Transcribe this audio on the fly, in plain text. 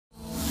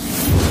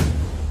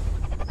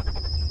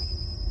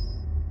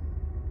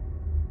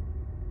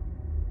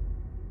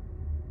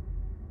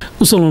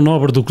O Salão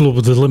Nobre do Clube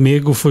de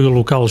Lamego foi o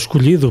local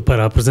escolhido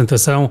para a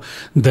apresentação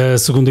da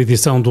segunda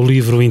edição do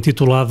livro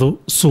intitulado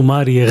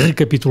Sumária,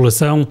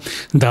 Recapitulação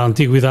da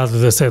Antiguidade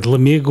da Sé de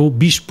Lamego,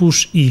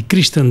 Bispos e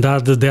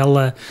Cristandade,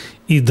 dela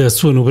e da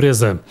sua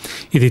nobreza,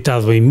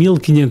 editado em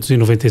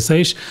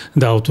 1596,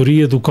 da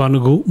autoria do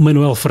Cónego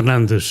Manuel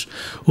Fernandes.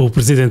 O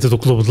presidente do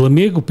Clube de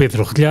Lamego,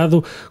 Pedro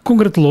Rilhado,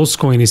 congratulou-se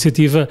com a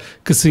iniciativa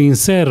que se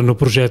insere no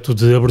projeto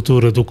de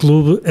abertura do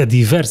clube a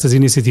diversas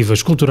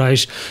iniciativas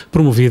culturais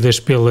promovidas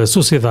pela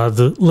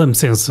sociedade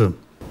lamecense.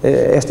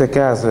 Esta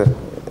casa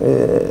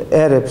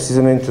era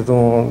precisamente de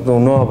um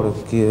nobre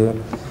que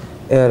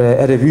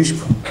era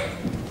bispo,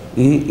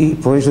 e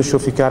depois deixou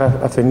ficar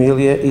a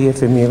família, e a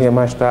família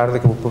mais tarde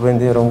acabou por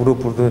vender a um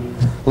grupo de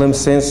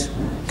lamecenses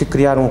que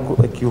criaram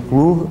aqui o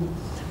clube.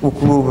 O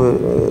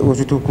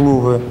objetivo do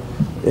clube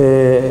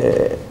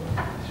é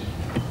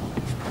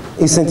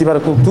incentivar a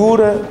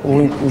cultura,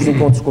 os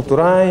encontros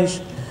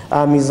culturais,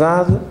 a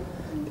amizade.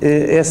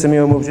 Esse também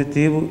é o meu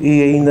objetivo,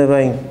 e ainda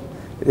bem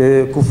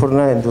que o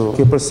Fernando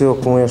que apareceu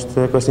com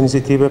esta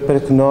iniciativa para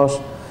que nós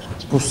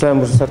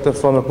possamos, de certa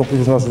forma,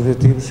 cumprir os nossos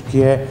objetivos,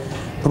 que é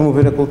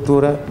promover a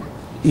cultura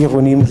e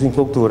reunimos em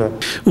cultura.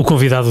 O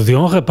convidado de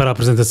honra para a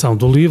apresentação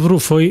do livro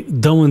foi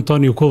D.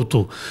 António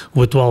Couto.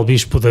 O atual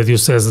bispo da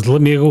Diocese de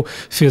Lamego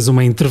fez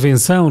uma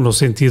intervenção no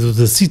sentido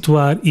de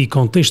situar e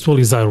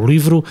contextualizar o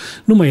livro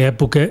numa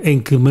época em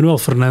que Manoel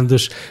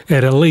Fernandes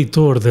era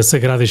leitor da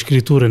Sagrada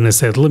Escritura na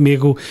Sé de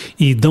Lamego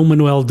e D.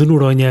 Manoel de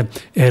Noronha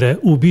era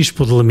o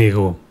Bispo de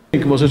Lamego. Que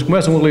vocês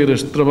começam a ler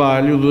este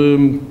trabalho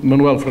de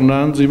Manoel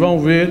Fernandes e vão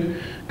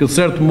ver que, de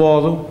certo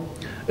modo,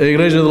 a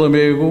Igreja de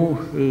Lamego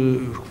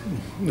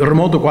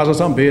remonta quase a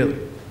São Pedro,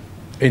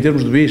 em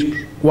termos de bispos,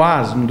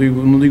 quase,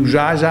 não digo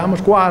já,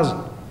 mas quase.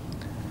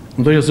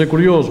 Não deixa de ser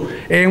curioso.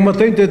 É uma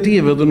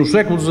tentativa de, no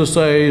século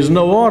XVI,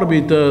 na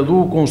órbita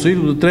do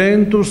Concílio de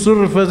Trento, se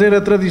refazer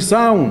a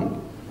tradição,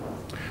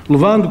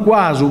 levando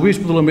quase o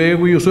Bispo de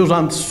Lamego e os seus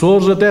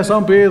antecessores até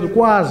São Pedro,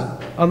 quase,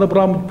 anda por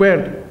lá muito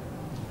perto.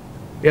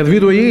 É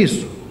devido a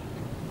isso.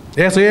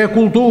 Essa é a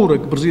cultura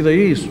que preside a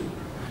isso.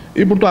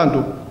 E,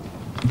 portanto,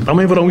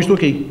 também verão isto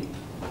aqui.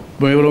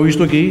 Bem, verão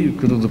isto aqui,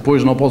 que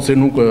depois não pode ser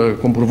nunca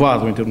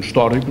comprovado em termos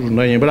históricos,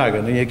 nem em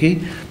Braga, nem aqui,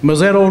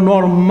 mas era o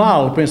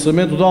normal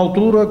pensamento da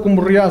altura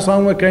como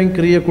reação a quem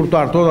queria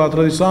cortar toda a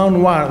tradição.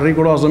 Não há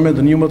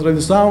rigorosamente nenhuma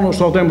tradição, nós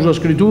só temos a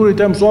Escritura e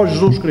temos só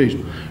Jesus Cristo.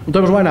 Não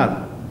temos mais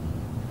nada.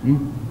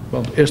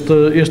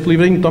 Este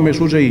livrinho também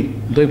surge aí,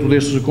 dentro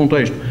deste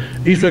contexto.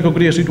 Isto é que eu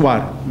queria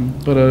situar,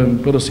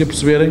 para se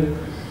aperceberem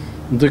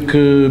de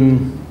que,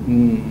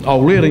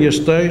 ao lerem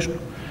este texto,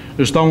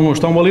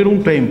 estão a ler um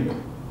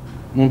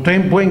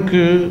tempo em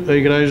que a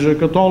Igreja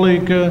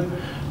Católica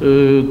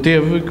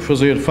teve que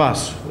fazer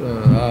face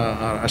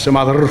à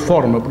chamada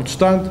Reforma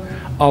Protestante.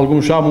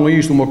 Alguns chamam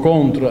isto uma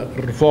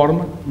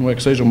contra-reforma, não é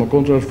que seja uma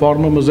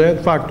contra-reforma, mas é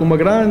de facto uma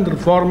grande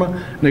reforma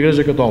na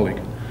Igreja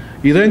Católica.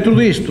 E dentro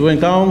disto,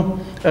 então,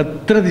 a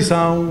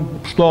tradição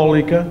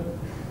apostólica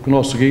que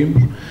nós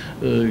seguimos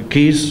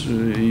quis,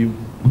 e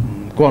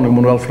o Cónego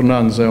Manuel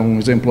Fernandes é um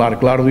exemplar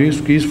claro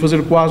disso, quis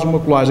fazer quase uma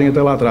colagem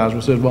até lá atrás.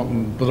 Vocês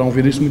poderão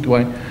ouvir isso muito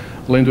bem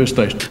lendo este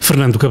texto.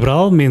 Fernando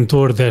Cabral,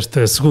 mentor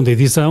desta segunda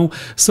edição,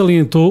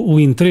 salientou o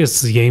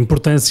interesse e a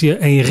importância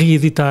em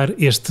reeditar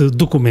este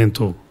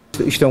documento.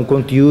 Isto é um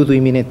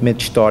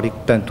eminentemente histórico,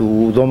 portanto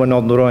o Dom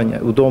Manoel de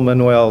Noronha, o Dom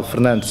Manoel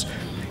Fernandes,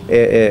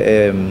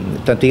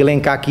 portanto,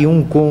 elenca aqui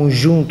um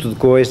conjunto de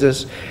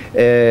coisas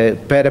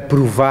para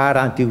provar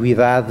a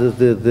antiguidade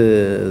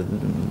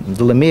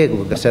de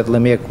Lamego, da Sé de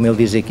Lamego, como ele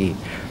diz aqui.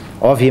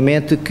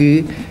 Obviamente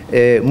que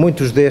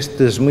muitas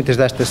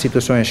destas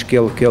situações que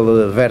ele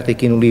verte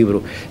aqui no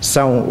livro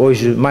são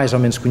hoje mais ou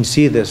menos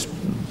conhecidas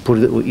por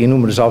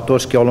inúmeros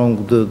autores que ao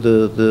longo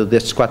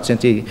destes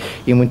 400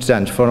 e muitos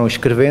anos foram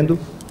escrevendo,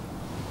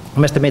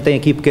 mas também tem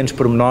aqui pequenos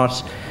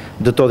pormenores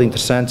de todo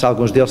interessantes,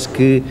 alguns deles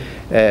que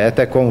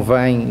até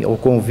convém ou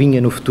convinha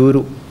no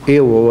futuro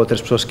eu ou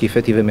outras pessoas que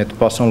efetivamente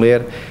possam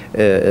ler,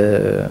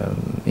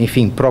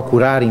 enfim,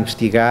 procurar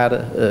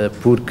investigar,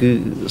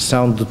 porque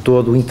são de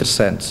todo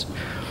interessantes.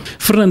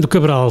 Fernando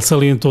Cabral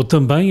salientou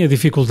também a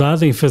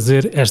dificuldade em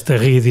fazer esta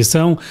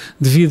reedição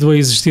devido a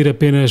existir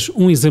apenas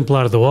um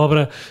exemplar da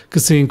obra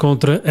que se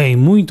encontra em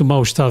muito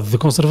mau estado de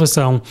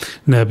conservação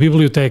na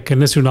Biblioteca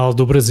Nacional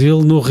do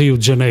Brasil, no Rio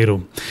de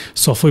Janeiro.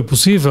 Só foi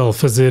possível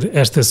fazer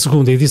esta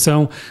segunda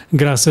edição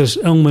graças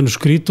a um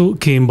manuscrito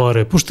que,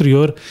 embora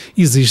posterior,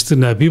 existe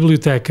na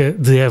Biblioteca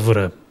de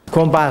Évora.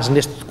 Com base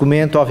neste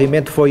documento,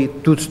 obviamente,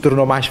 tudo se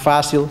tornou mais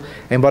fácil,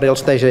 embora ele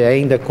esteja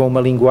ainda com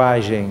uma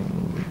linguagem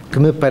que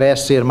me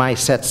parece ser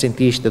mais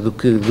setecentista do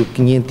que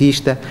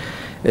quinhentista,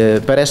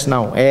 parece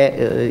não,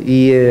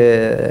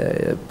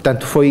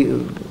 portanto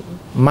foi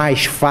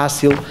mais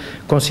fácil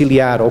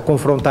conciliar ou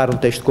confrontar um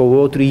texto com o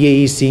outro, e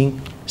aí sim,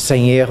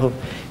 sem erro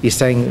e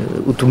sem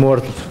o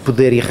temor de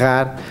poder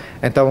errar,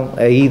 então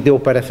aí deu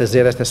para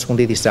fazer esta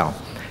segunda edição.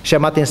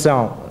 Chama a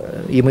atenção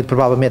e muito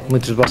provavelmente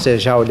muitos de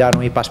vocês já olharam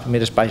aí para as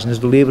primeiras páginas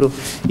do livro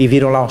e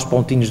viram lá uns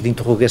pontinhos de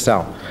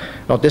interrogação.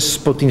 Pronto, esses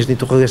pontinhos de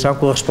interrogação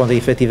correspondem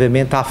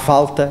efetivamente à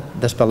falta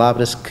das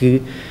palavras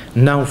que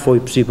não foi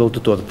possível de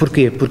todo.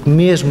 Porquê? Porque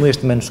mesmo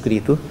este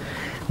manuscrito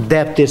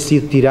deve ter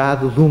sido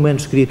tirado do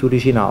manuscrito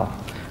original.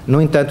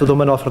 No entanto, o Dom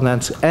Manuel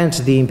Fernandes, antes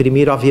de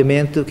imprimir,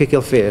 obviamente, o que é que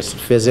ele fez?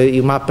 Fez aí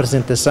uma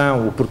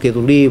apresentação, o porquê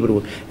do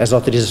livro, as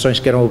autorizações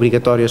que eram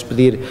obrigatórias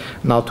pedir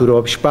na altura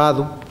ao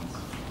Bispado,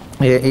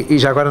 e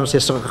já agora não sei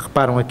se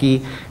reparam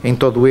aqui, em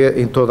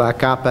toda a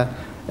capa,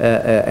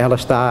 ela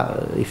está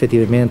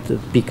efetivamente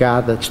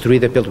picada,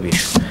 destruída pelo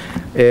bicho.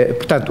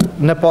 Portanto,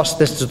 na posse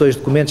destes dois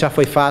documentos já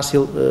foi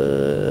fácil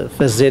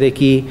fazer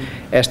aqui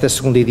esta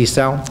segunda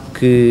edição,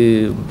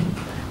 que,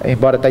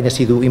 embora tenha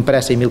sido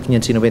impressa em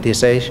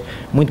 1596,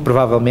 muito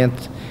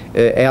provavelmente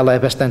ela é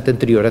bastante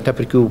anterior, até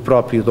porque o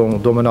próprio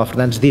Dom Manuel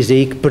Fernandes diz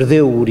aí que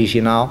perdeu o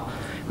original,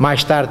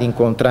 mais tarde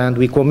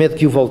encontrando, e com medo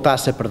que o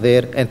voltasse a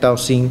perder, então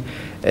sim,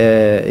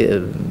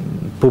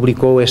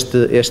 publicou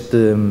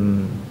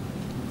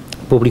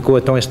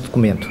então este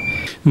documento.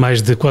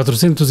 Mais de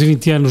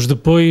 420 anos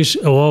depois,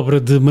 a obra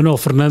de Manuel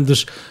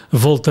Fernandes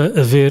volta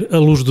a ver a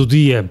luz do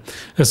dia.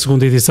 A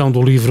segunda edição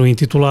do livro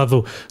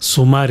intitulado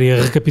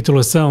Sumária,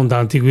 Recapitulação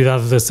da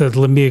Antiguidade da Sé de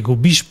Lamego,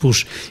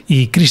 Bispos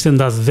e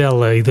Cristandade,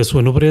 dela e da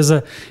sua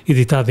nobreza,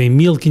 editada em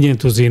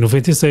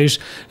 1596,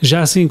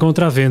 já se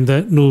encontra à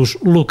venda nos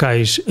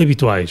locais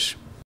habituais.